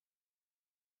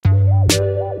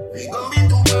We going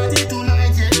to party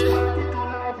tonight,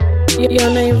 yeah. Your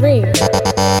name Ring. We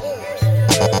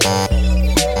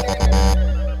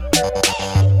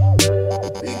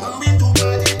going to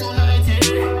party tonight,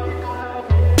 yeah.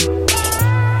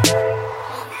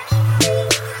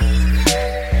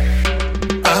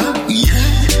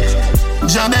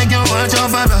 Jah beg you watch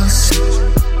over us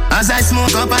as I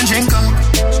smoke up and drink up.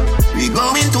 We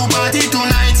going to party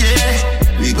tonight,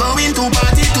 yeah. We going to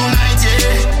party tonight,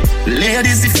 yeah.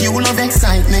 Ladies, if you love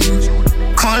excitement,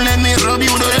 come let me rub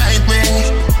you the right way.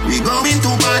 We going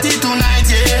to party tonight,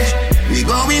 yeah. We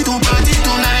going to party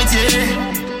tonight,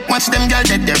 yeah. Watch them girls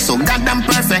that they're so goddamn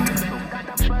perfect.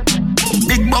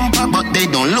 Big bumper, but they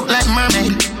don't look like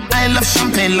mermaid. I love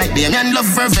champagne like them and love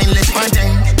vervain, let's party.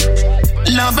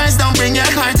 Lovers don't bring your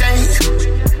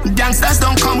heartache. Gangsters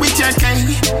don't come with your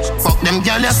cake. Fuck them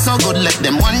girls, they're so good, let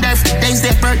them wonder if today's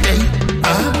their birthday.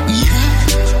 Yeah.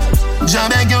 Jah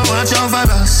beg you watch over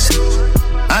us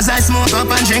as I smoke up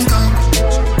and drink up.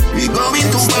 We going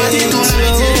to party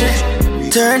tonight, yeah.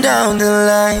 Turn down the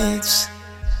lights.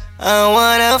 I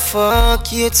wanna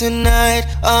fuck you tonight.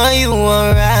 Are you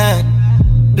alright?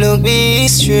 Look me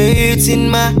straight in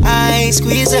my eyes.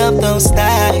 Squeeze up those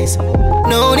thighs.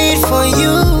 No need for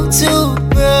you to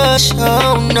rush,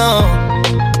 oh no.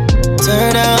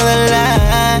 Turn down the light.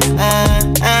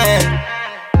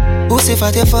 Pussy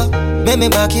fat you fuck, make me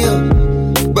back you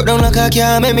up. But don't look like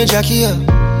you, make me jack you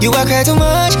up. You are cry too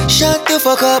much, shut the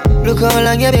fuck up. Look how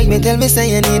long you make me, tell me say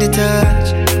you need a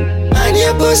touch. And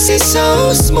your pussy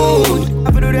so smooth.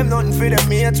 I do them nothing for them,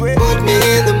 me at way. Put me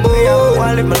in the mood. I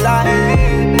wanna live my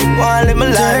life, wanna live my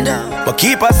life. But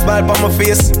keep a smile on my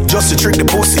face, just to trick the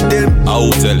pussy them. I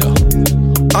will tell you.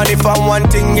 And if I'm one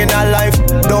thing in our life,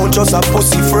 don't just a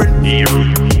pussy friend.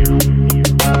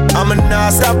 I'm a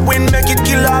non-stop win, make it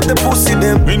kill off the pussy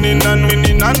them. Winning and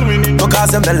winning and winning. Because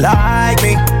them they like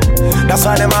me, that's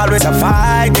why them always a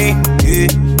fight me, yeah.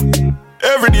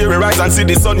 Every day we rise and see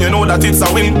the sun, you know that it's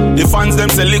a win. The fans them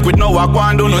say liquid, now I go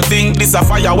and do nothing. This a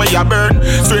fire where you burn,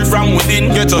 straight from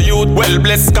within. Get your youth well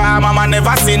blessed, car mama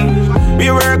never sin.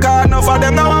 We work hard enough for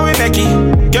them, now how we make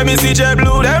it. Get me CJ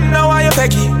Blue, them now how you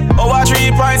take it. Over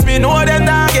 3 points, me know them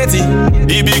not get it.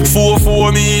 The big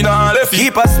 4-4, me nah left it.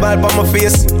 Keep a smile on my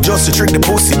face, just to trick the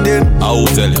pussy them. I will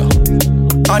tell you.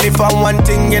 And if I'm one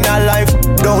thing in our life,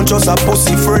 don't just a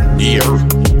pussy friend. Yeah.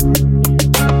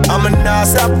 I'm a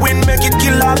non-stop win, make it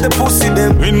kill off the pussy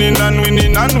them. Winning and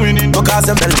winning and winning. Because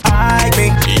them they like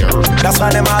me, yeah. That's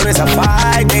why them always a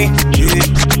fight me, yeah.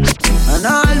 And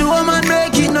all the woman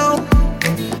make it now.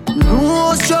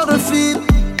 No struggle feel.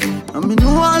 I mean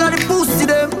know all of the pussy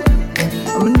them.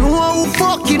 I mean know who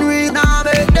fucking real. Now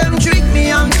make them trick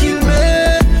me and kill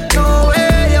me. No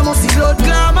way, you must see blood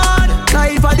glamour.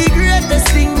 Life are the greatest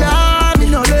thing that me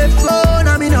no left alone,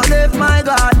 I me no left my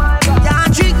God.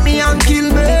 Can't trick me and kill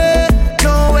me.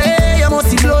 No way, you must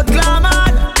see blood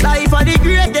glamour. Life are the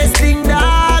greatest thing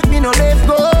that me no left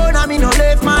gone, I me no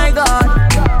left my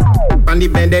God. On the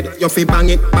bended, you feel bang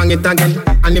it again.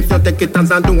 And if you take it as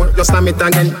a door, you slam it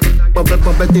again. Bubble,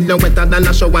 bubble, till you wetter than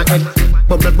a shower head.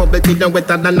 Bubble, bubble, till you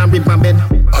wetter than a river bed.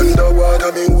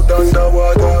 Underwater, me wood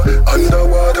underwater.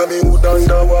 Underwater, me wood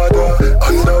underwater.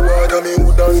 Underwater, me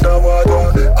wood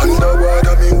underwater.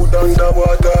 Underwater, me wood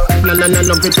underwater. No,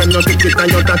 love it when you take it and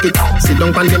you take it. Sit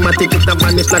down on the matic, it a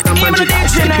vanish like a magic.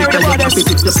 Stick it and you pop it,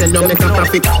 if you sell you make a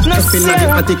profit. If you know the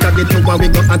attic, I get to where we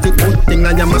go at it. Thing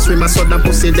I am a swimmer, so that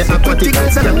pussy the aquatic.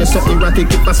 Tell me so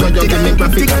erratic, keep us where you give me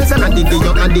graphic. I dig you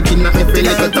and dig in every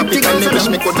little topic. And me wish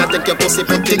me could have take your pussy,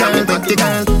 put it on me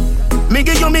practical. Me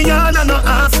give you me yarn and no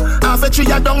half. Half a tree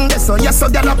a down there, so yes, so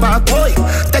gyal a park, boy.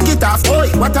 Take it off,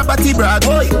 boy. What a body brag,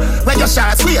 boy. Where your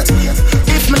shots, wait.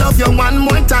 If me love you one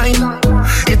more time,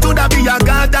 it woulda be a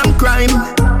goddamn crime.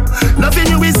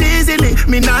 Loving you is easily,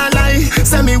 me nah lie.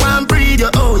 Say me one breathe, you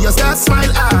oh, you start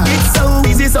smile. It's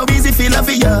so easy, feel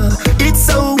love ya. It's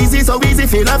so easy,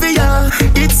 feel love ya.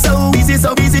 It's so easy,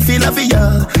 feel love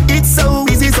ya. It's so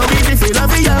easy, feel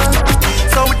love ya.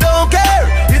 So we don't care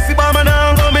if you bomb and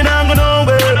I'm going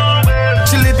nowhere.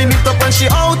 She living it up and she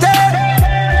out there,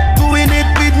 doing it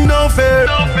with no fear.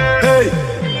 Hey,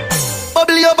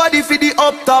 bubble your body for the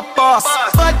up top boss.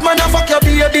 Bad man a fuck your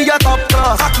baby a top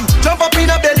class. Jump up in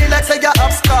her belly like say you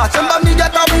upstart. Remember me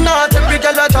get up north, every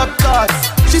girl a top class.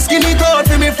 She skinny tall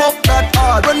for me fuck that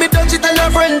hard. When me touch it tell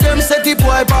her friend them say the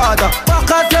boy bad.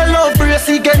 Back out your love brace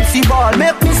against the ball.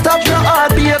 Make me stop your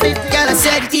heart baby. Girl I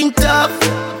said it in tough.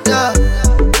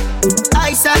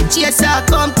 Ice and chaser,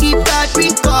 come keep that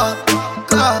drink up.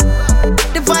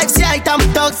 The vibes right, I'm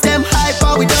thugs, them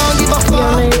hyper, we don't give a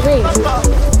fuck.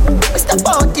 We step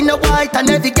out in the white and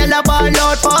every girl a ball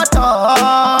out for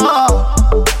talk.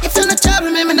 If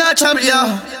watch them,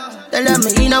 yeah. Tell them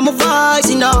me in my voice,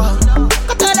 you know.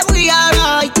 I tell them we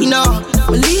alright, you know.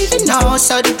 Believe it now,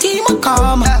 so the team will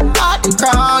come. Out the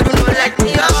crowd, you know, let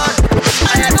me on.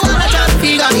 I don't wanna just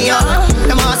figure me out.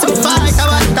 Them awesome fight, I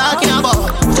was talking about.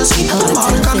 Just keep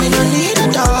on coming, you need a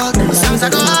dog. Songs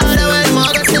I go all the way,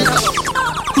 mother say no.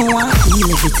 I want to feel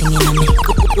everything in me.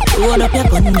 Roll up your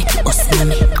gun, make it us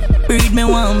in me. Breed me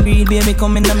one, breed, baby,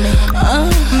 come in me.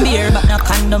 Beer, but no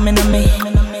condom in me.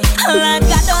 Like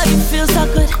God, oh, it feels so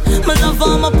good. My love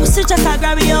on my pussy, just I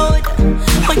grab it out.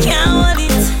 I can't hold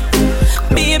it,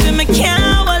 baby, I can't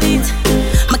hold it.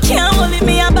 I can't hold it,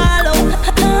 me a ball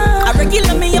out. I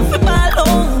regular me up a ball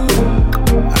out.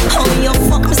 Oh, you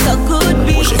fuck me so good,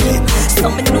 bitch. So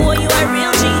me know you a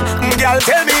real G. Girl,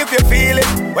 tell me if you feel it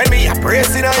when me a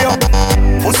pressing on you.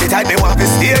 Pussy tight, me want to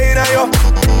stay in on you.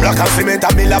 Block and cement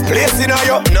and build a place in on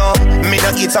you. No, me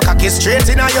not eat so cocky straight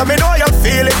in on you. Me know you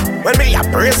feel it when me a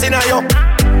pressing on you.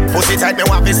 Pussy tight, me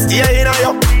want to stay in on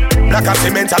you. Block and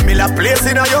cement and build a place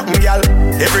in on you. Girl,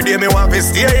 every day me want to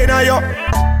stay in on you.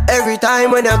 Every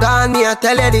time when you're gone, me I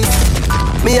tell you this.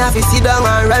 Me have to sit down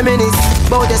and reminisce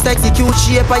about the sexy cute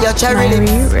shape of your cherry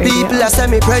lips. People are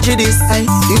semi prejudice.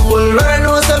 The whole world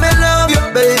knows that me love you,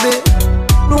 baby.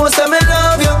 Knows that me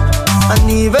love you. And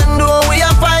even though we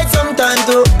are fight sometimes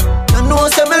too, you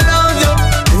know that me love you.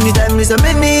 Anytime me say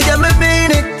me need you, me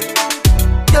mean it.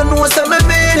 You know that me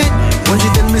mean it. When she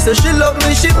tell me say she love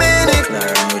me, she mean it.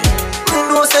 You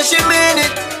know that she mean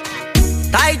it.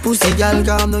 Tight pussy, girl,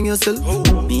 calm down yourself.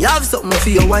 Me have something for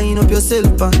you, wind up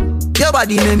yourself, your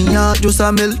body make me heart just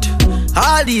a melt.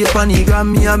 All the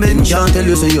panigram me a mention. Can't tell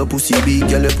you say your pussy big,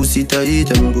 girl, your pussy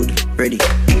tight and good. Ready?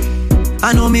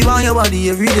 I know me want your body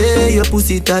every day. Your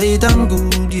pussy tight and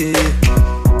good, yeah.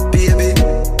 Baby,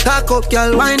 cock up,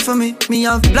 girl, wine for me. Me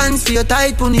have plans for your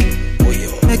tight pony.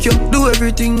 Make you do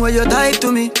everything where you tight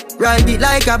to me. Ride it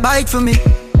like a bike for me.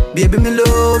 Baby, me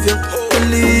love you,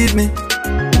 believe me.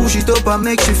 Push it up and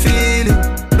make you feel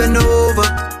it. Bend over,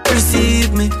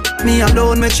 receive me. Me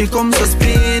alone make she come so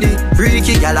speedy.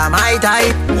 Freaky girl, I'm my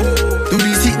type. To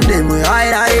be sitting them where I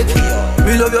like.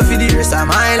 Me love you for the rest of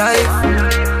my life.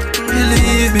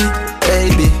 Believe me,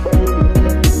 baby.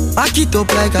 Back it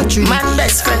up like a tree. Man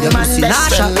best friend, your man pussy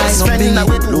best friend, best friend. Now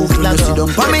we prove you sit down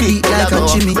for me deep like a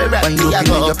chimney. Wind up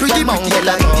in your pretty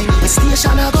like the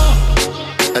station I go.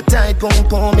 A tight pom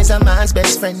pom is a man's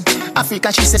best friend.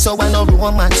 Africa, she says so I know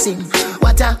romancing.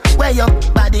 Water, where your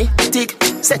body tick.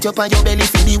 Set up on your belly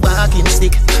for the walking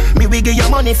stick. Me we give your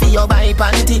money for your buy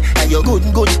panty. And your good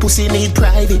pussy need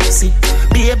privacy.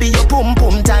 Baby, your pum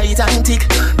pum tight and thick.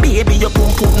 Baby, your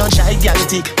pum pum not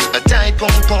gigantic. A tight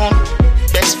pom pom,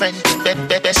 best friend,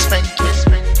 best friend.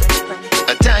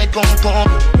 A tight pom pom,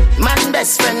 man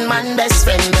best friend, best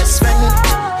friend.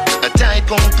 A tight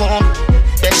pom pom,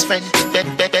 best friend,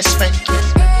 best friend.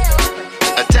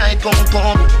 A tight pom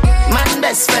pom, man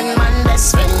best friend,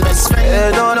 best friend.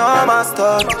 They don't know my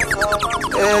stuff,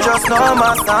 they just know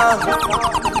my sound.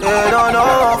 They don't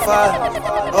know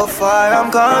how far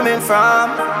I'm coming from.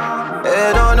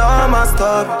 They don't know my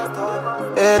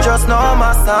story, they just know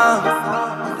my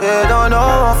sound. They don't know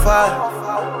how far.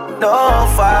 No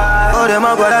fire. Oh, them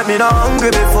a go like me not hungry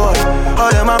before.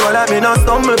 Oh, them a go like me not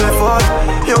stumble before.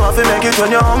 You want to make it when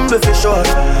you're humble for sure.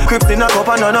 Crips in a cup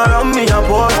and none around me a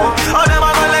pour. Oh, them a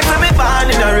go like me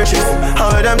born in the riches. How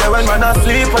them there when man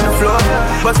asleep on the floor.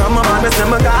 But some of my say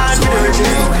me gone to the riches.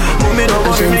 Move me don't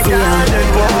worry, me can't let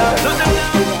go.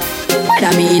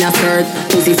 Whether me in a skirt,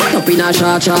 pussy fat up in a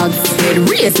short shorts. Head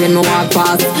race when me walk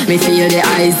past. Me feel the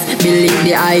eyes, believe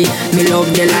the eye. Me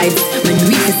love the lights, me do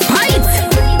it spite.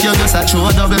 You're just a true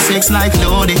double six like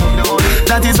Lodi.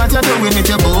 That is what you're doing with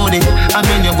your body. I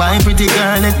mean you wine pretty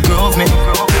girl, it grove me.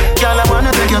 Girl, I wanna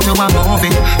take you to a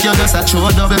movie. You're just a true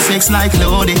double six like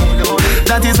Lodi.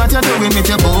 That is what you're doing with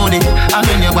your body. I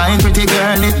mean you wine pretty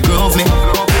girl, it grove me.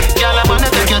 Girl, I wanna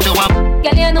take you to a.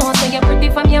 Girl, you know so you're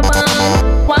pretty from your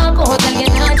band. Walk out and you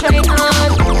not try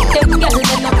hard. Them girls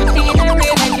that are pretty in a real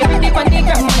life. You're pretty from the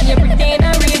gram and you're pretty in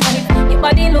a real life. Your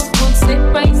body look good, slip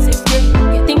right, slip right.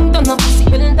 You think don't know pussy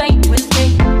will tight, will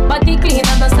tight. Body clean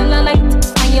as a cellulite.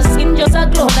 And your skin just a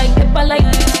glow like pepper light.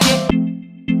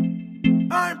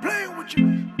 I ain't playing with you.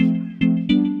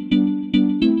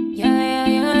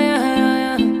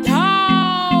 Yeah.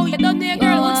 Yo, you done there,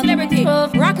 girl, good celebrity.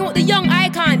 Rocking with the young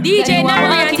icon, DJ Nari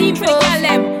and team for the girl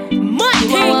them.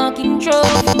 You a walking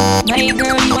trophy. My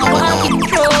girl, you a walking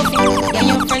trophy. Yeah,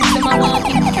 your friends them a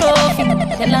walking trophy.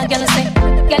 Tell a girl say,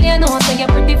 girl, you know so you're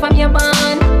pretty from your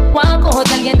band. Walk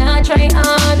out and you not try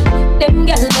hard. Them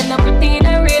girls that not pretty in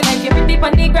a real life. You're pretty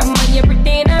from the gram and you're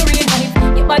pretty in a real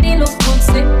life. Your body look good,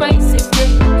 slip right, slip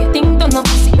right. You think don't know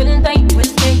pussy will tight, will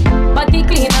tight.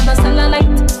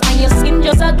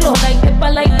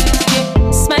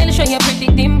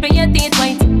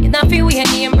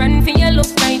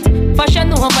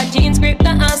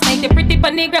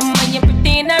 on the gram and you're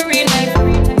pretty in a real life.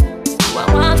 You a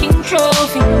walking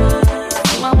trophy.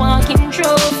 You a walking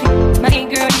trophy. My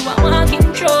girl, you a walking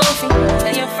trophy.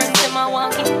 Tell your friends them a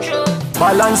walking trophy.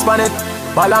 Balance on it,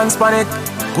 balance on it.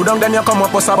 Go down then you come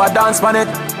up with a dance on it.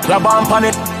 Grab on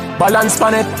it, balance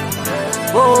on it.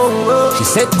 Oh. She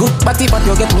said good body but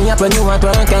you get me up when you are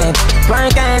twerking.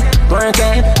 Twerking,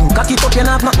 twerking. Cock it up, you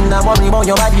have nothing to worry about.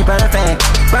 Your body perfect,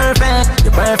 perfect,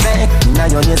 you're perfect. Now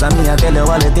your days and me, I tell you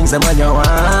all the things that when you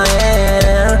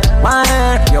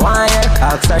wire, you wire.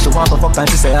 Ask her she want to fuck and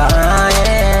she say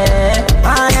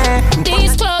wire.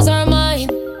 These clothes are mine.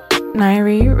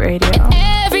 Nairi Radio.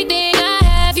 Everything I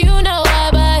have, you know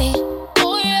I buy.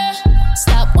 Oh yeah.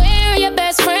 Stop wearing your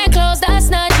best friend clothes, that's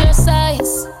not your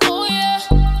size. Oh yeah.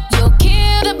 You'll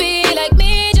kill to be like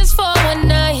me just for one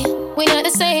night. We not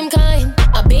the same kind.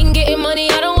 I've been getting money,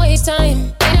 I don't waste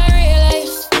time. In a real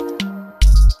life.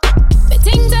 But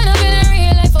things turn up in a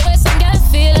real life for where some girl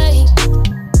feel like.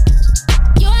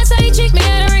 You want to trick me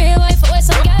in a real life for where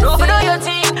some girl feel like. Do your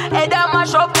thing, head down my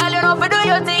shop, girl, you know for do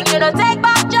your thing, you know take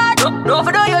back charge. Don't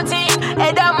for do your thing,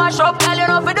 head down my shop, girl, you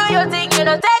know for do your thing, you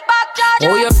know take back charge.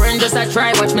 Oh, your friend just a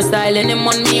try, watch me style and him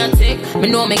on me a tick. Me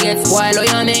know me get spoiled, oh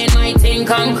you mean my thing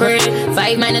concrete.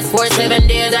 5 minus 4, 7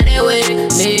 days of the week.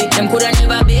 Me, them coulda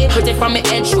never be pretty from me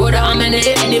head, shoulder, I'm in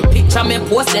it. Any picture me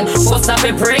post them, post up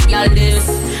a break, y'all this.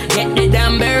 Get the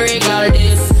damn berry, y'all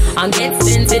this. And get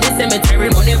sent to the cemetery.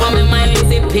 Money for me mind is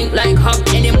it pink like hop.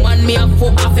 Any man me a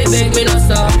foot off a beg me no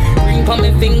stop. Ring for me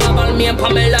finger, ball me and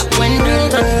Pamela. When done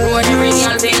touch road, the ring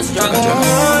y'all take strong.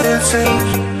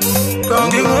 Don't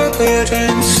give up your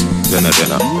chance. Jenna.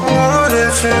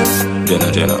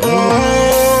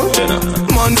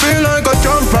 Man feel like a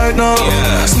jump right now.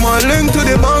 Yeah. Smiling to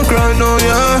the bank right now,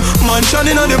 yeah. Man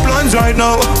shining on the plans right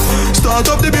now. Start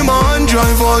up to be my hand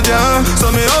drive out, yeah.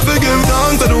 So me have to give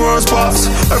down to the worst parts.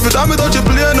 Every time I touch a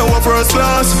plane, no first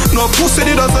class. No pussy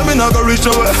did I say me not go reach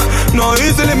nowhere. No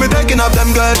easily me taking up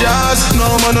them girl jazz. No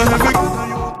man no heavy.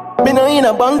 Me no in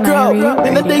a bankrupt. Me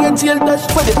no take a jail dash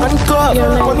for the handcuff.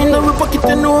 Money in my pocket,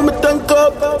 you know me tank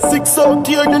up. 6 out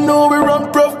here, you know we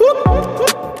run prof.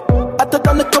 Hotter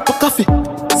than a cup of coffee.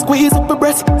 Squeeze up your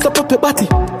breast, stop up your body.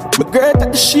 My girl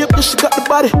got the shape, yeah, she got the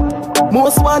body.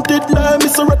 Most wanted, like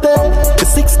Miss Rete. The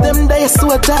 6 them days, so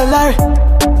I tell Larry.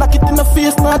 Knock it in the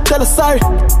face, not tell her sorry.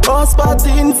 House party,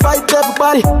 invite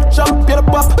everybody. Champion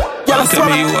pop, yeah, tell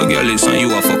me you a girl is and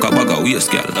you a fuck a bag of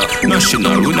waist, girl.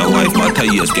 National, we no wife, but a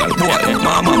years, girl. Boy,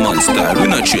 mama man style, we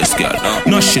no chase, girl.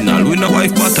 National, we no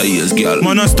wife, but a years, girl.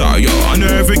 Man a star, yo, and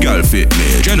every girl fit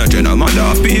me. Jenna, man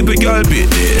a people, girl beat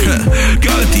me.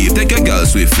 Girl thief, take a girl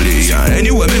swiftly. Yeah,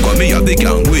 anyway, me got me have the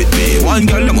gang with me. One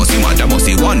girl, they must see man, they must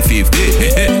see 150.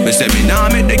 Me say me nah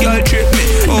make the girl trip me.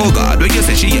 Oh God, when you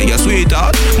say she ain't your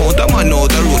sweetheart, mount a man out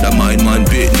the road, a mind man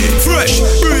pit me. Fresh,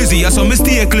 breezy, I saw me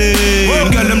stay clean.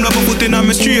 Girl, them love a foot in on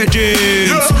me straight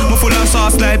jeans. Me full of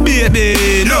sauce like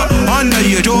baby. No,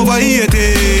 underage over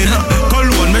 18.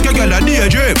 Cologne make a girl a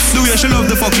daydream. The way she love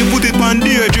the fuck, she put it on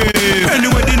daydream.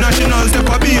 Anyway, the national step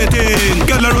a beating.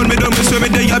 Girl around me don't miss when me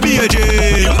day a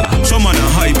beijing. Some man a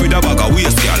hype with a bag of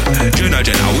waist, girl. Jenna,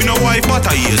 we no wife but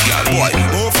a years, girl. Boy,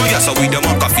 more for ya so we dem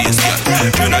a face, girl.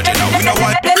 Jenna, we no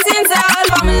wife. Blessings all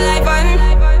for my life and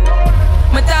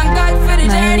my thank God for the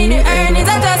journey, the earnings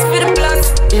are just for the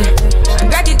plus. Yeah, and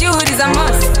gratitude is a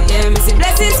must. Yeah, me see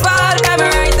blessings fall by my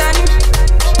right hand.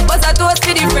 But I toast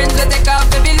for the friends we take off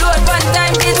every load. One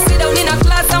time did sit down in a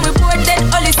class and we poured dead.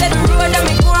 Only said the road and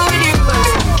we go on with the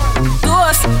road.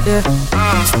 Toast,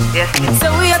 yeah.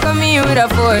 So we are coming here with a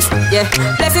force. Yeah,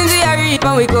 blessings we are reap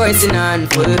and we coursing on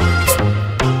full.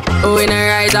 Oh, we not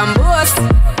rise and boast.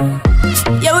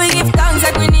 Yeah, we give thanks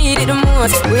like we need it the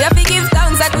most. We have to give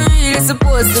thanks like we really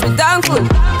supposed to be thankful.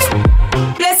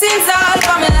 Blessings all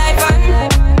for my life and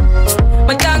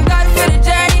my thank God for the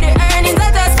journey, the earnings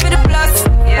are just for the plus.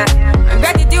 Yeah, and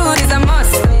gratitude is a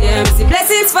must. Yeah, see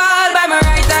blessings fall by my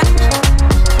right hand.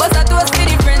 But I toast for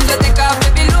the friends that take off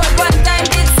every load. One time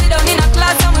did sit down in a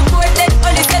class and we poured dead.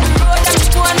 Only said the road and we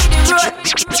go on with the road.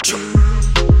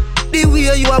 The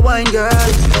way you are wine, girl,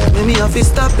 make me have to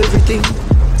stop everything.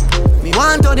 Me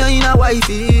want on you in a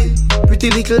wifey, pretty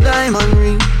little diamond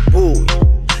ring. Oh,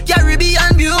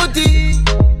 Caribbean beauty,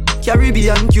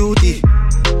 Caribbean cutie.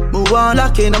 Me want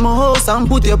lock in my house and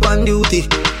put you on duty.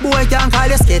 Boy can't call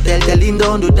you skate, tell him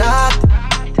don't do that.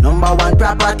 #1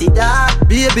 property that.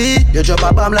 Baby, you drop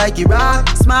a bomb like Iraq.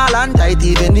 Small and tight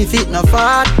even if it not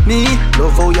fat. Me,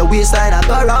 love how your waistline a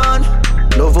go round.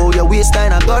 Love how your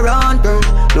waistline a go round, girl.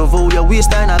 Love how your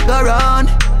waistline a go round.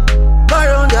 Go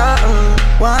round, yeah.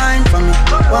 Wine for me,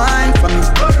 wine for me,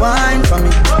 wine for me,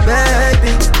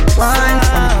 baby. Wine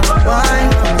for me,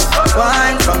 wine for me, wine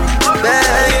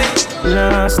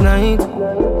Last night,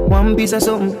 one piece of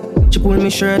something. She pulled me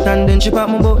shirt and then she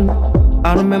popped my button.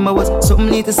 I remember was something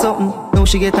lead to something. Now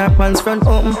she get her pants front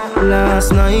open.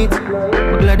 Last night,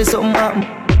 but glad there's something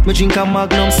happen. Me drink a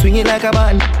Magnum, swing it like a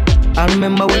button. I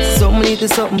remember what something lead to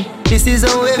something. This is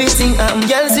how everything happen.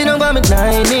 Girl, sit down by me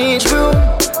 9-inch room.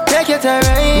 Take your time,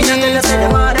 right?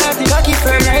 Cocky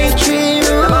for right tree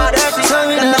room. So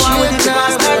we not shake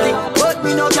now. But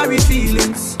me no carry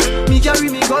feelings. Me carry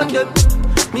me gun them.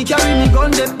 Me carry me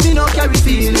gun them. Me no carry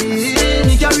feelings.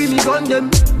 Me carry me gun them.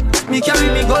 Me carry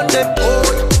me gun them.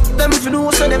 Oh, them if you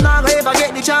know so them not ever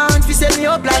get the chance to set me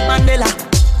up like Mandela.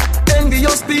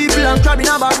 Envious people and crabbing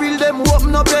a barrel. Them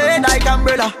open up your head like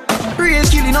umbrella. Real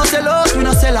killing no sell out, we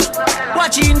no sell her.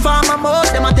 Watching for my mouth,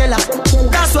 them a tell her.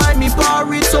 That's why me par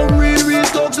with some real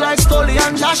thugs like Stolly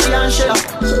and Joshy and Shella.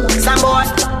 Some boy,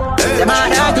 them a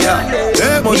dirty.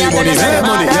 Hey money, money, hey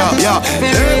money, yeah, yeah.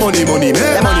 Hey money, money,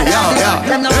 hey money, yeah,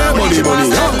 yeah. Hey money, money,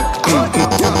 yeah.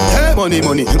 Hey money,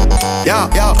 money, yeah,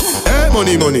 yeah. Hey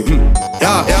money, money,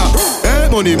 yeah, yeah. Hey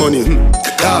money, money,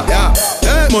 yeah, yeah.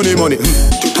 Hey money, money,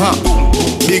 ha.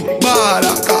 Big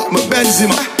baller, got my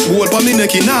Benzema. Gold for me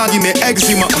neck, nah give me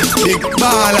eczema. Big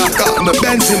baller, got my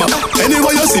Benzema.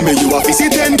 Anyway you see me, you have to see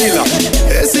 10 killer.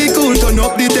 AC cool, turn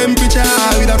up the temperature.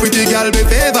 With a pretty girl, be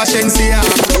favor Shensia.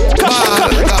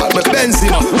 Baller, got my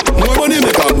Benzema. More money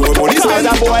make up, more money spend.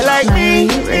 A boy like me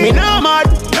no mad.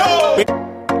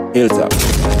 Hilltop.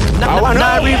 I want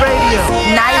Nairi Radio.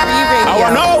 Nairi Radio. I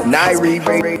want know Nairi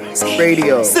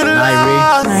Radio. Nairi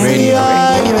Radio.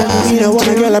 You know what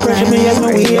a girl approach me as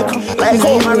my wake. Like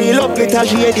how my real up little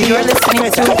she had the girl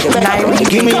listening to Nairi.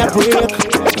 Give me a break.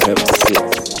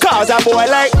 Cause a boy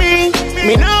like me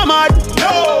no mad.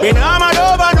 Me no mad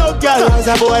over no girl. Cause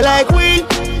a boy like we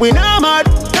no mad.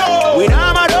 We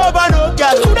no mad over no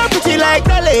girl. Coulda pretty like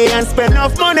Dolly and spend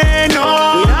enough money,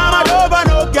 no. We no mad over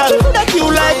no girl. Coulda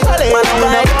cute like Dolly and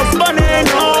spend enough money,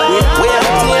 no. We have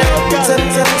a team. Send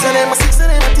them a six and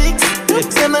them a ticks.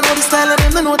 Them know the style and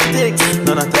them know the ticks.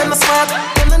 Them a smart,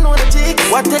 them know the ticks.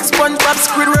 What takes SpongeBob,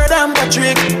 Squidward and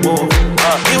Patrick?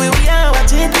 Here we are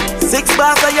watching. 6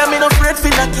 bars I am in a afraid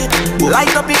feel like it.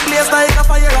 Light up in place like a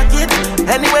fire rocket.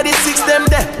 Anyway the 6 them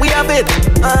there, we have it.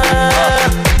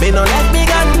 Me no let me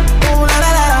gun. Ooh la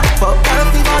la la. Fuck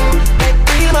healthy fun. Make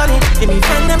real money. Give me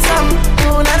friend them some.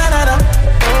 Ooh la la la la.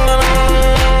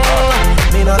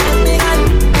 Me no let me gun.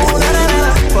 Ooh la la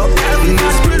la. Fuck healthy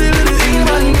fun. Real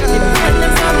money. Give me friend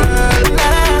them some. La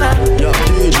la la. Yo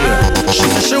DJ. She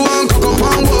said she want cock up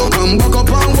and walk and buck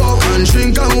up and walk and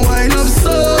drink and wine up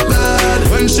so bad.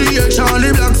 When she hear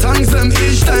Charlie Black songs them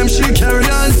each time she carry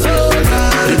on so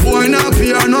bad. The boy not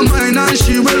pay her no mind and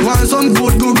she will want some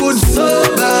good so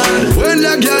bad. When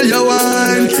that girl you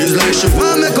wine, it's like she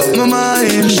want make up my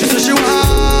mind. She said she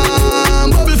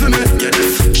want bubble for me.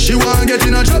 She want get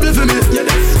in a trouble for me.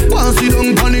 Want see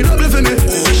down on the double for me.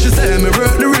 She say me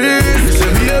work the race.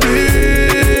 Say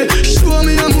baby, show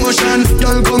me emotion.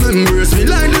 Girl come embrace me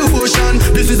like the ocean.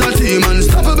 This is a team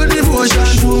unstoppable devotion.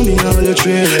 Show me all your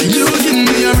tricks. You give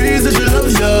me a reason to love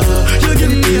you. You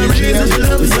give me a reason to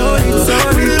love you.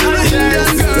 Sorry,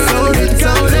 Indian girl.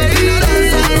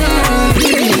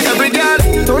 Every girl,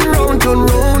 turn round.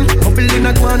 Couple in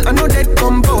a one, I know that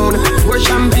compound. We're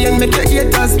champagne, make your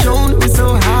haters drown. We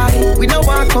so high, we don't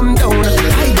want come down.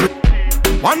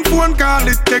 One phone call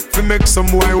it take to make some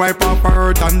boy wipe up her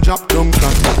hurt and drop down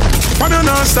flat. When you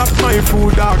not stop my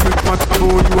food, dog, with what about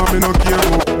you and me no care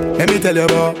about. Let me tell you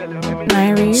about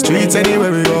Nairi streets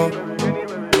anywhere we go.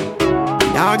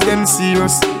 Dog them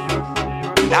serious,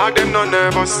 dog them not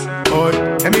nervous. Boy,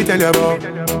 let me tell you about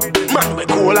man we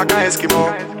cool like a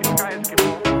Eskimo.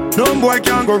 No boy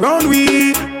can go round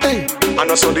we. Hey, I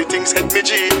know so the things hit me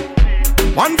G.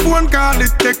 One phone call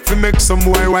it take to make some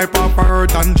boy wipe up her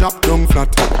hurt and drop down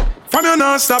flat. From you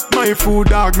not stop my food,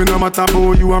 dog, me no matter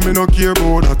about you and me no care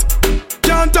about that.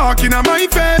 Can't talk in my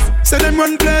face, say them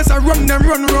run place, I run them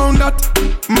run round that.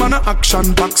 Man a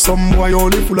action back, some boy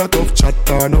only full of tough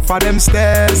chatter. Enough of them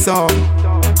stairs up,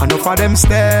 enough of them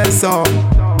stairs up,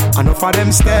 enough of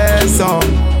them stairs up.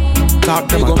 Talk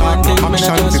them a talk,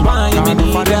 action to back,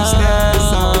 enough of them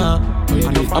stairs up.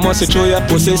 I must show your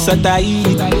pussy so tight.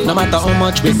 No matter how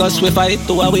much because we fight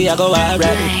to a way I go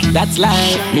alright. That's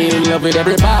life. Me in love with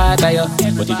every part of you.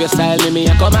 But if you style me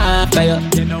I come after you.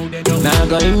 Now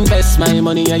go invest my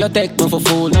money and you take me for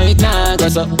fool. No it nah go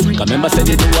so. Cause remember said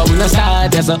it do I wanna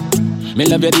start yes so. Me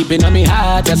love you deep in my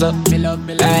heart yes so.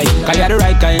 Hey, cause you're the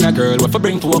right kind of girl. What for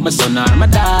bring to up my son or my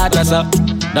daughter so.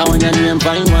 That one your name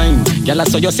fine wine. Girl I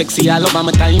saw you sexy all over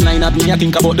my timeline. Of me I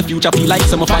think about the future feel like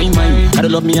some fine wine. I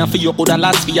love me and for you coulda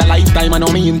last for your lifetime. I know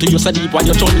me into you so deep when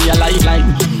you show me a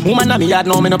lifeline. Woman, I'm yard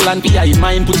now, me no plan for hide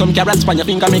mine. Put some carrots on your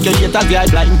finger, make your haters the eye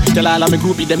blind. Tell all of me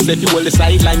groupie them say you hold the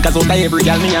sideline. Cause out of every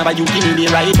girl, me have a you give me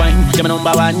the right wine. You're my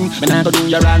number one, me not go do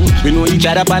you wrong. We know each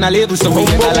other on a level, so we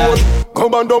get along.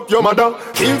 Come and up your mother,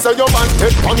 kids and your man,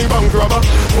 head on the bank robber.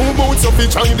 Who boots up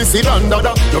each and the seed and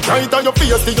dada. You bright on your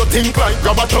face, do you think like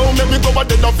grabber? Don't make me go a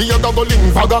dead of the other go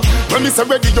link fagger. When me say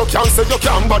ready, you can't say you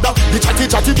can't bother. The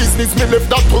chatty business, me left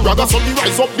that to ragga. So me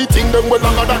rise up the thing, then well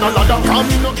longer than a ladder. Come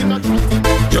in up in a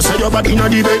you say your body in a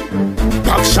the bed.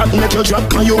 Back shot make you drop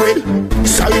on your head.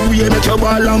 Side way make you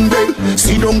ball and beg.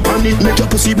 See down pan it, make your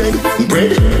pussy beg.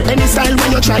 Bread. Any style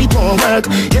when you try it won't work.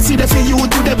 You see the feel you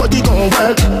do the body gon'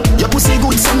 work. Your pussy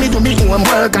good, so me do me own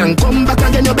work. And come back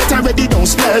again, you better ready, don't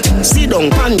splurge. See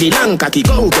down pan the long cocky,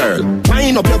 go girl.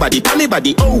 Wind up your body, pan me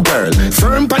body, oh girl.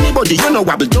 Firm pan the body, you know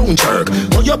wobble, don't jerk.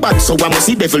 Oh your bad, so I must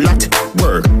see devil at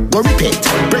work. Go repeat,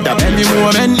 bread up any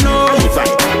moment, no.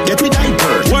 Get with that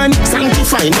bird. One,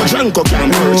 sanctify, no drunk or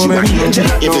can't hurt. You are angel,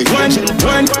 every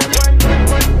one.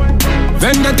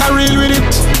 Vendetta real with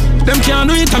it. Them can't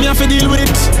do it, I'm here to deal with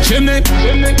it. Chimney,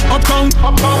 Uptown,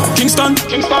 Kingston.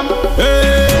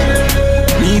 Hey.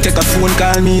 Me take a phone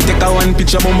call, me take a one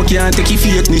picture, but me can't take your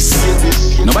fakeness.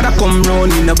 Nobody come round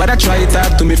me, nobody try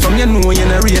talk to me. From you know you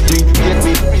not rate me.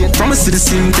 From a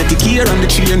citizen, take a care on the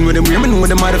train with them. Me know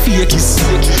them are the fakies.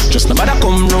 Just nobody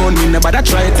come round me, nobody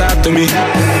try talk to me.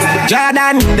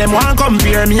 Jordan, them want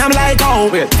compare me, I'm like,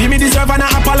 oh, give me deserve an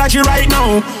apology right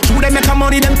now. True, them make a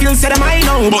money, them feel say them I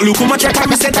know. But look how much I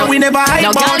me set and we never hide.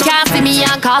 No girl can't see me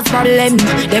and cause problem.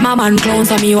 Them a man clowns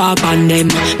so me walk on them.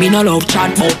 Me no love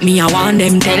chat, but me I want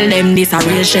them. Tell them this a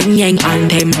real Shen Yang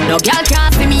anthem. No girl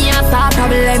can't see me and start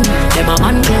problem. Them a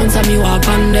man clowns so me walk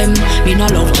on them. Me no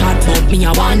love chat, but me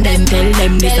I want them. Tell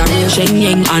them this a real Shen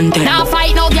Yang anthem. Now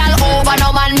fight no girl over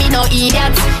no man, me no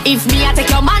idiot. If me a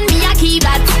take your man, me a keep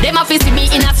that. Them a see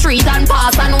me in a street and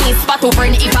pass and whisper to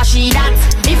friend if I she that.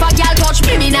 If a girl touch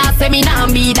me, me nah say me nah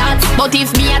be that. But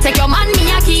if me a take your man,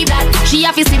 me a keep that. She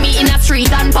a see me in a street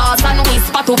and pass and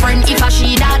whisper to friend if I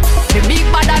she that. Me big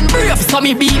bad and brave, so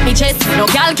me beat me chest. No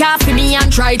girl can't see me and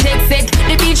try take sick.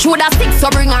 The bitch woulda stick, so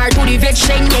bring her to the vet.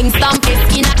 Shen Yang stamp it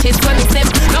in a chest when me step.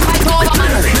 No fight over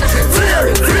man. Fear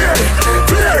it, fear it,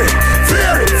 fear it,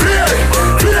 fear it, fear it,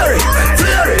 fear it,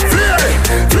 fear it, fear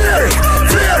it, fear it,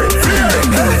 fear it, fear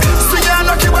it. Swing your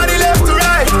knock your body left to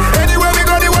right. Anywhere we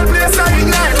go, the whole place I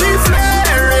ignite. We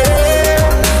flare it,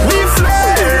 we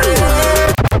flare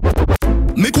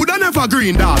it. Me coulda never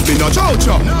green dog, me no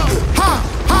chow-chow. Ha,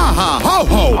 ha, ha, ho,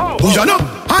 ho. Who you know?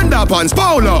 Hand up on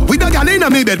Polo. With the gal in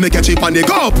me bed, make a chip on the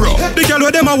GoPro. The gal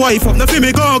with them a wife up, no fi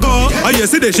me go-go. I you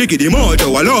see the shaky the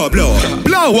mojo, a low blow.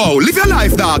 Blow wow, live your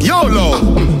life dog, YOLO.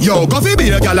 Yo, go fi be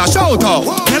a gal a shout out.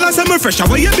 Tell us I'm fresh,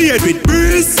 how you beard with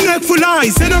breeze. Neck full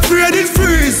ice, ain't afraid it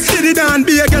freeze. Sit it down,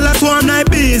 be a gal a swarm like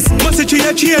bees. Must it tree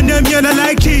a chain, them yellow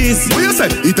like cheese. What you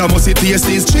say? It a must it taste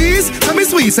this cheese. Tell me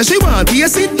sweet, say she want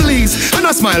taste it please. And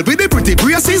I smile with the pretty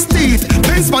braces teeth.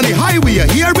 Benz on the highway,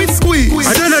 hear it squeeze.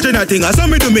 I don't know nothing, I saw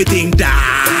me do me thing, dog.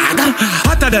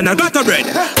 Hotter than a gutter bread.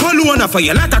 Call one for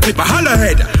you like a clip a hollow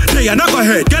head. They are not go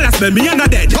head, girl I smell me and a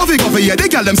dead. Coffee, yeah, they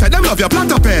girl them say them love your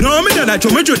platter pen. No, me don't like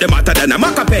you, me do them hotter than a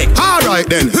maca peg. Alright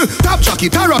then, top chucky,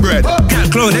 tara bread. Girl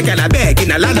clone, they girl a bag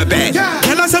in a lot of bed.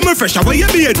 Girl I say me fresh, how you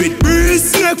beard with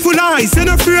breeze. Neck full ice, ain't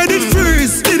afraid it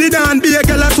freeze. Did it down, be a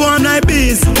girl a swarm like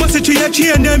bees. Must it tree a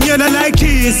chain, them yellow like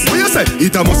cheese. What you say?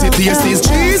 It a must it taste this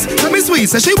cheese. Tell me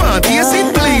sweet, say she want taste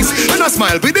it please. And I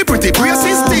smile with the pretty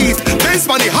braces teeth. Benz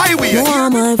on the highway. You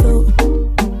want my fruit,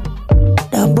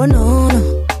 that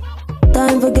banana.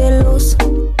 Time for get loose.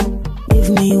 Give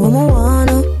me what I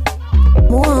wanna.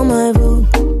 Want my fruit,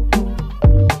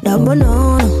 that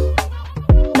banana.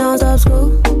 Now stop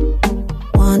school.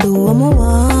 Want do what I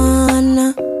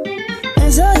wanna.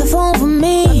 Answer your phone for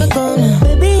me.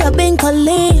 Baby, I've been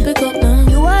calling.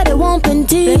 You are the one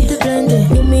plenty.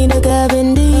 Give me the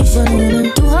Cavendish.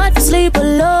 Too hard to sleep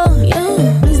alone.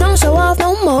 Yeah. Please don't show off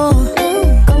no more.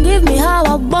 Come give me how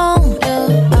I bone.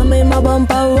 Yeah. I made my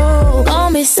bumper roll. Call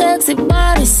me sexy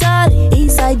body solid.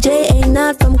 Eastside J ain't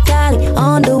not from Cali.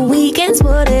 On the weekends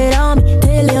put it on me.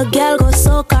 Tell your gal go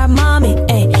soak our mommy.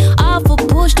 Ay, awful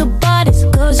push the bodies.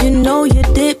 Cause you know you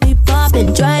did be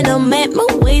poppin'. Trying to make me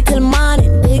wait till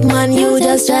morning. Big man, you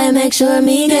just try to make sure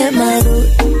me get my root.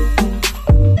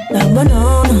 That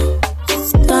banana.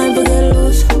 Time to get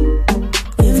loose.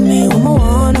 Give me what I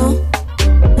wanna.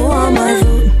 Want my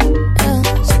food.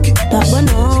 That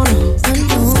banana.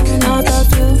 Now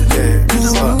that's you.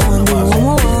 Want do what I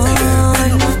wanna. Hey,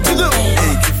 give it to them.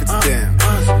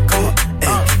 Come on,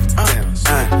 hey, give it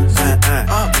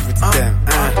to them.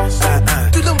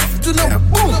 Give it to them. Do them,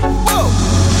 boom, boom.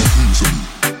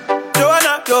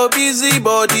 Joanna, your busy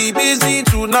body busy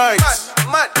tonight.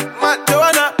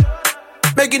 Joanna,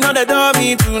 making all the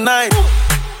dummy tonight.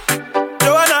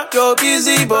 Joanna, your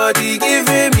busy body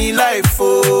giving me life,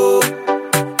 oh,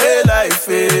 hey life,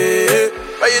 hey.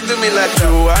 Why you do me like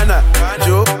Joanna,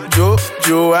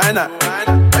 Joanna?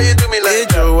 Why you do me like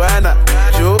Joanna,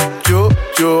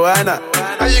 Joanna?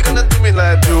 How you gonna do me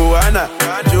like Joanna,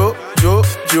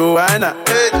 Joanna?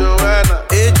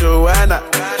 Hey Joanna,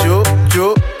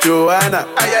 Joanna?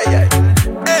 Ay ay ay.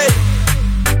 Hey,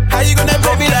 how you gonna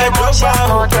play me like Drogba?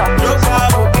 How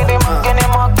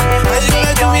you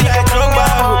gonna do me like Drogba?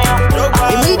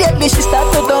 Immediately she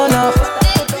start to turn up.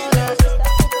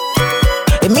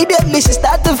 Immediately she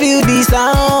start to feel the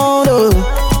sound. Oh.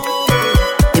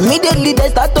 Immediately they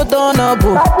start to turn up.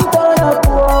 Oh.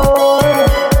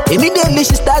 Immediately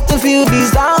she start to feel the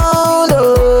sound.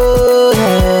 Oh.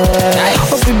 Yeah.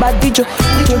 Everybody jo,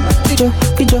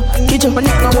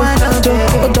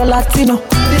 Ojo Latino,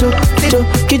 Kijo.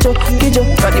 Everybody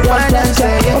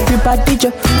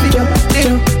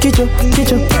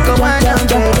jo,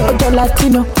 Ojo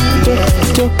Latino,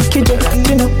 Kijo.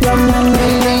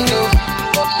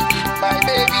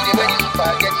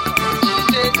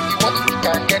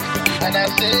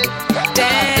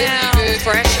 Damn,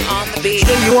 fresh on the beat.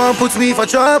 Say you won't put me for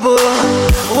trouble.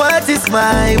 What is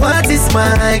my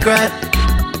crime?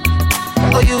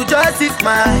 Oh, you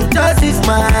justify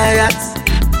acts.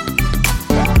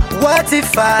 What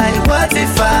if I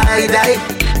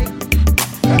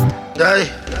die?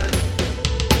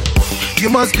 You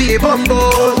must be a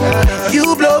bumble.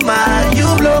 You blow my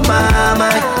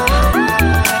mind.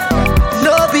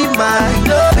 No be my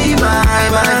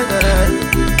man.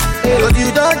 Cause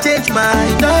you don't change my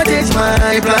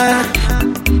plan.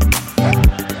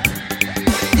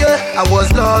 Yeah, I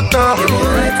was locked up. You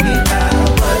let me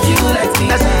out, but you let me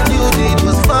out. That's what you did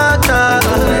was fucked up. You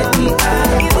let me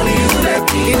out, you let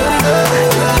me out.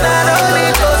 I don't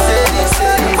need to say this,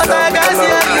 but I got you.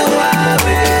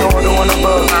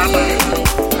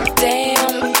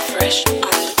 Damn, fresh on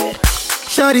the beat.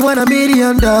 Shawty want $1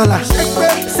 million.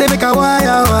 Say make a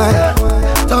wire.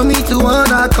 Told me to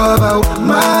wanna cover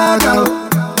my girl.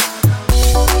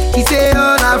 He say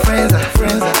all our friends are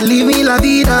leave me la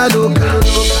vida loca.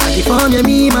 And if only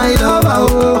me my lover,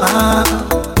 oh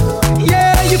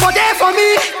yeah, you for there for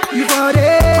me, you for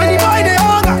there. When the boy they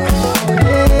hunger,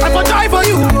 I for try for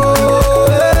you, oh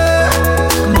yeah.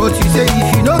 But you say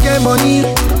if you don't get money,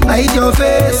 I hit your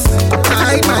face,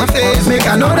 I hit my face. Make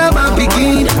another man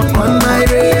begin on my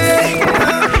race.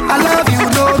 I love you,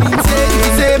 no me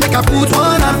say make I put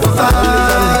one up for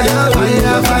fire.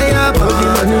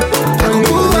 I go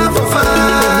put one for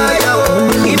fire.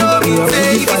 You know me say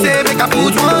if you say make I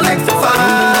put one like for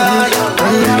fire.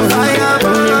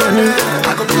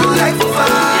 I go put like for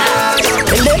fire.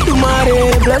 And let you marry,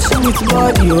 bless you with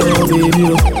body, oh baby.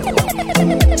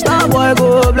 Star boy go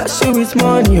bless you with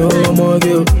money, oh my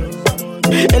girl.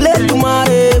 And let you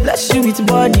marry, bless you with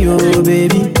body, oh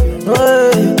baby.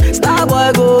 Hey, star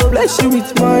boy go bless you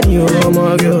with money, oh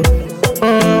my girl.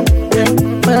 Yeah,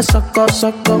 when I suck up,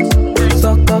 baby.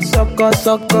 Suck up.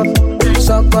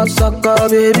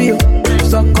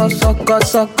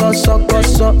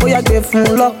 Oh yeah, give him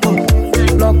lock up.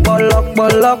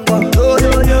 Oh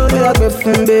yeah, give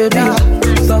him baby.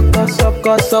 Suck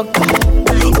up.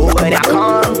 Oh, when I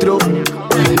come through,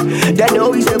 they know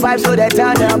we survive, so they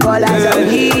turn up all as a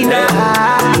winner.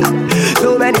 So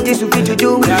many things we fit to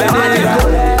do with your money,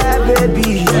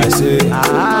 baby.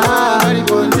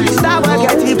 Start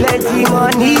getting plenty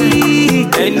money.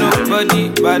 Ain't nobody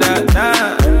but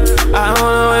I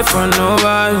wanna wait for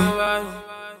nobody.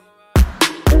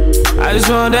 I just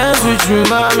wanna dance with you,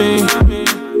 mommy.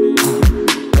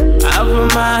 I put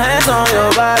my hands on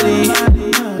your body.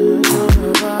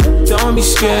 Don't be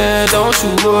scared, don't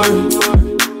you worry.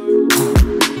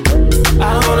 I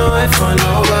don't wanna wait for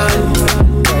nobody.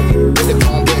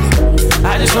 I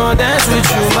just wanna dance with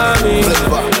you, mommy.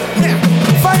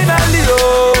 Finally,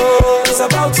 oh, it's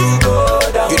about to go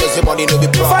down. You know the money no be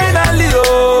problem. Finally, oh,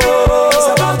 it's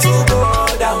about to go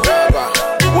down.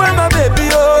 Where my baby,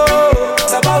 oh,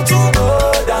 it's about to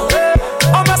go down.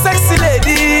 All my sexy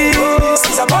ladies,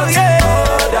 it's about to go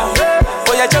down.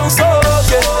 For your jump so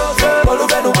okay.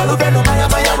 Balubenu, maya.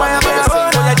 For your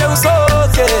jump so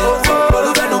okay.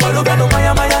 Balubenu,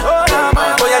 maya.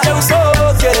 For your jump so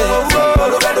okay.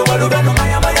 Balubenu,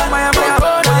 maya.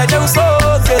 For your jump so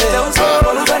okay.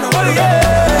 Balubenu,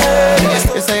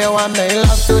 yeah. You say you want me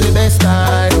love to the best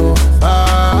time, oh.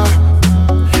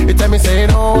 You tell me say you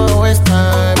don't want to waste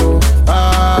time, oh.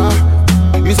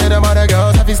 You say them other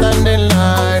girls have to stand in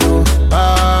line, oh.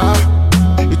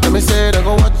 You tell me say they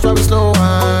go watch how we slow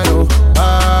wine, oh.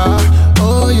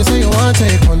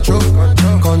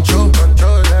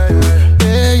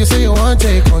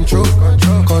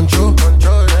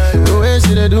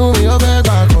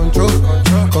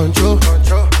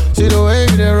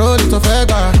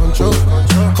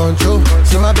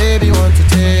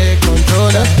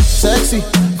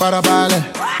 Farabale.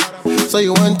 So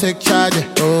you want take charge,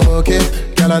 okay?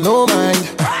 Girl, I no mind.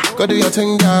 Go do your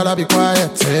thing, girl, I'll be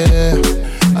quiet. Yeah,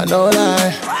 I no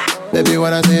lie. Baby,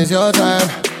 when I say it's your time,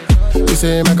 you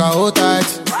say make her hold tight.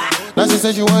 Now she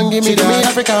said she want give me that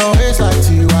African waist like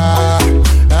Tiwa.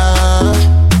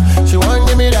 She want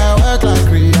give me that work like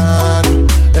Rihanna.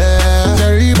 Yeah,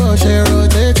 Jerry Bush, she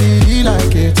rotate it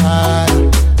like a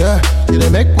tire. Yeah, she dey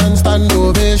make man stand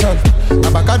ovation.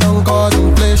 Abaka don't cause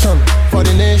inflation for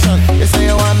the nation. They say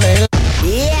you want me.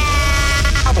 Yeah.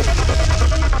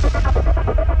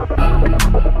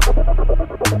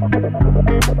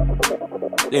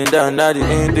 Then down that the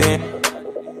ending.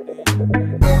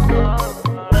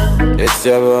 It's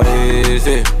ever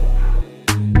easy.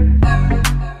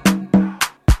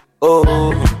 Oh,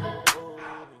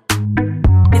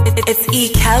 it's E.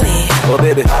 Kelly. Oh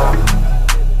baby,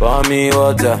 pour me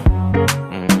water,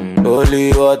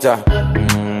 holy water,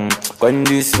 quench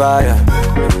this fire.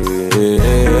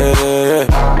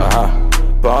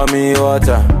 Pour me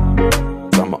water,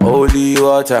 some holy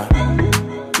water,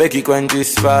 make it quench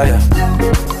this fire.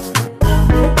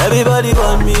 Everybody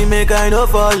want me, make I no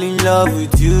fall in love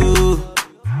with you.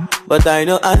 But I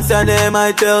no answer them,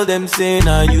 I tell them say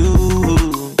na you.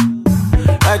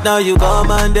 Right now you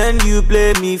come and then you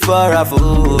play me for a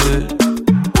fool.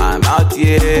 I'm out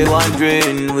here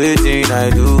wondering waiting I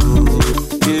do.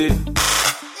 Yeah.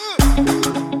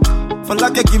 For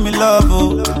like you give me love,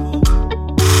 oh.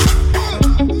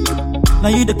 Now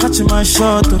you the catch my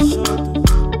shot, oh.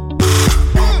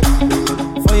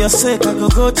 For your sake I go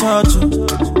church, oh.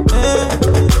 Hey.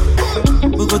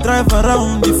 We go drive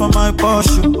around you for my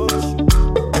Porsche.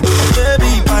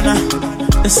 Baby, pana,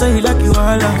 they say you like you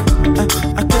all, I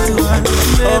get you all.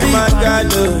 Baby, oh my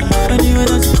God, oh. Anywhere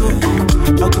that you go,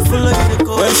 I can follow you to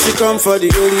go. When she come for the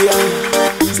area,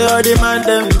 say all the man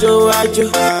them Joe Ajo,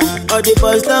 all the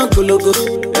boys down Kulugu.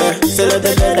 Say let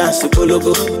them dance to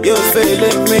Kulugu. You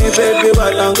feeling me, baby,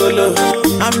 while I'm golo.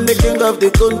 I'm the king of the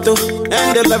Kunto,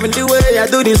 and they loving the way I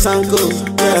do this and go.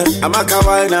 Yeah, I'm a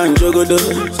kawaii and jogodo.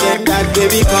 Say that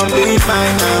baby, come be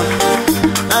fine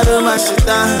now. I do my shit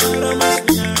down.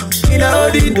 In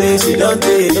all the days you don't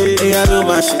take, I do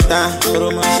my shit down.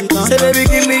 Say baby,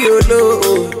 give me your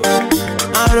love.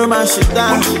 I do my shit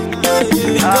down.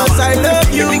 Because I love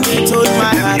you, told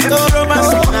my heart, I do my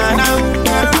shit down.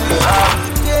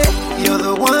 You're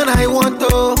the one I want,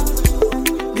 oh.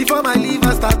 Before my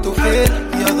liver start to fail,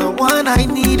 you're the one I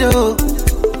need, oh.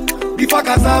 Before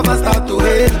cassava start to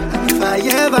hail, if I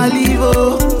ever leave,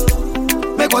 oh,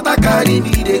 make what I carry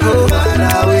me, they go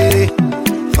far away,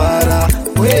 far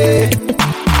away.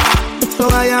 So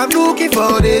I am looking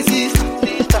for the sister,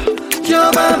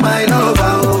 you're my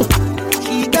lover, oh.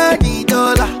 She got the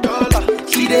dollar,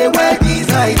 she the wear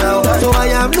designer, oh. So I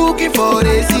am looking for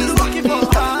the sister,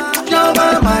 you're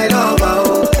my lover,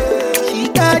 oh. She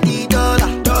got the dollar,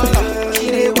 she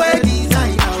the wear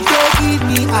designer, oh. So give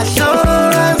me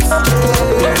assurance,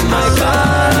 oh my God.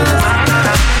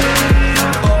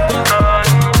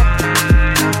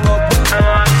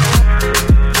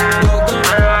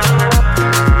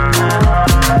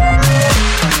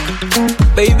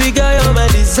 Baby girl, you're my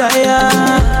desire.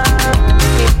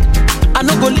 I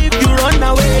no go leave you run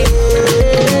away.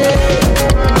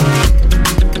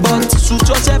 But suit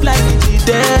yourself like you did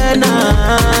then.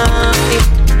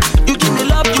 You give me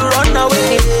love, you run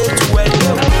away to where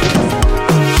you.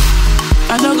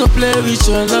 I no go play with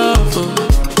your love.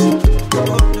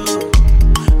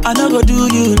 I no go do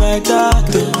you like that.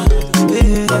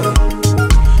 Yeah.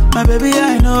 My baby,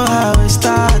 I know how it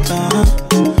start.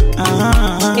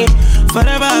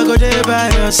 Forever I go there by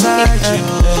your side,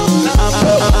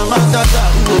 I'm a tata,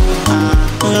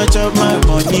 when you chop my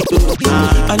money,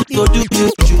 I go do you,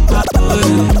 you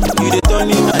the turn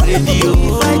in my radio.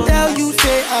 If I tell you,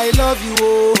 say I love you,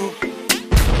 oh.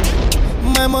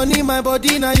 My money, my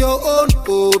body, now your own,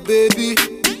 oh baby.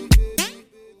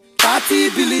 30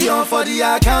 billion for the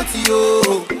account,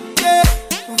 yo. Yeah.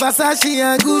 Versace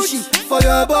and Gucci for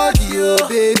your body, oh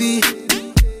baby.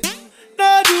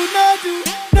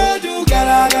 No do,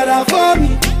 gotta for me.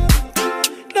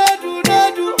 No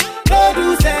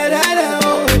do, say that,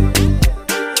 oh.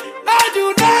 No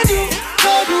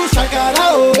do, shakara, oh.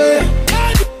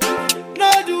 No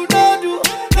do,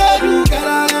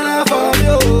 gotta for me,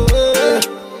 oh.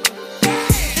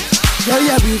 Girl,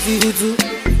 you're beautiful too.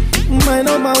 My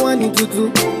number one in tutu.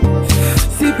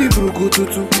 See people go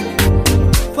tutu.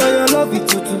 For your love, it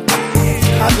tutu.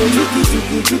 I go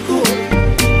chuku.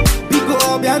 Biko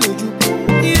obianuju.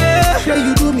 Yeah,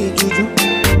 you do me juju.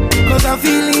 Cause I'm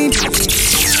feeling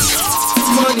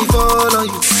money fall on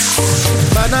you,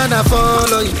 banana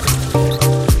fall on you,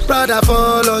 Prada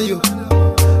fall on you,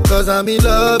 Cause I'm in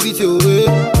love with you.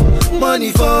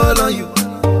 Money fall on you,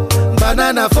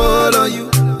 banana fall on you,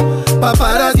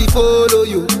 paparazzi follow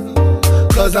you.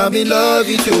 Cause I'm in love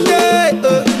with you. Hey,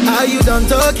 are you done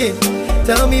talking?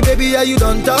 Tell me baby, are you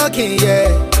done talking? Yeah.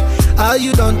 Are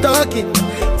you done talking?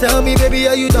 Tell me baby,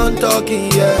 are you done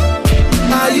talking? Yeah.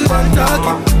 Are you done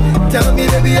talking? Tell me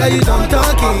baby, are you done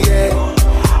talking? Yeah.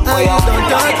 Are you done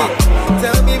talking?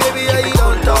 Tell me baby, are you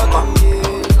done talking?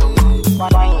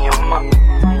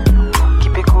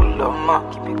 Keep it cool, ma.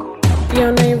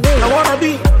 I wanna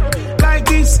be like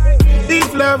this.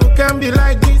 If love can be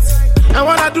like this, I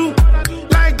wanna do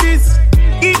like this.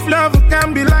 If love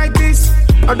can be like this,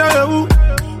 I don't know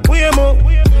we are more.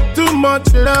 Too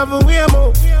much love, we are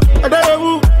more. I don't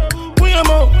know we are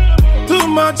more. Too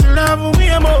much love, we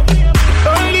are more.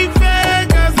 Only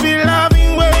fakers be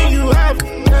loving when you have.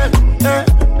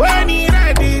 When he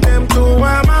ready, them to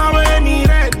mama when he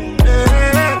ready.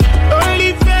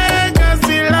 Only fakers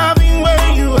be loving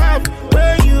when you have.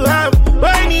 When you have.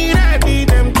 When he ready,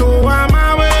 them to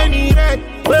mama when he ready.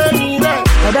 When he ready.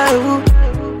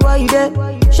 Why you there?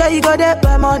 Sure you got that,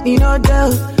 my money no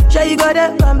tell. Sure you got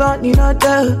that, my money no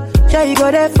tell. Sure you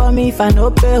got that for me if I no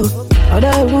bill.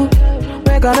 Other who,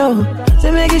 make I know.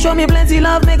 Say make you show me plenty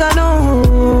love, make I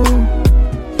know.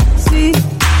 See,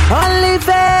 only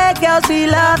fake girls be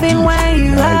loving when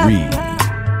you have.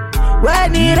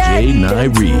 When you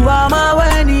ready, mama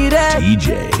when you ready.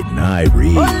 DJ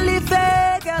Nairi. Only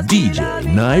fake girls DJ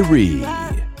Nairi.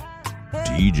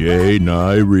 DJ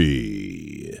Nairi.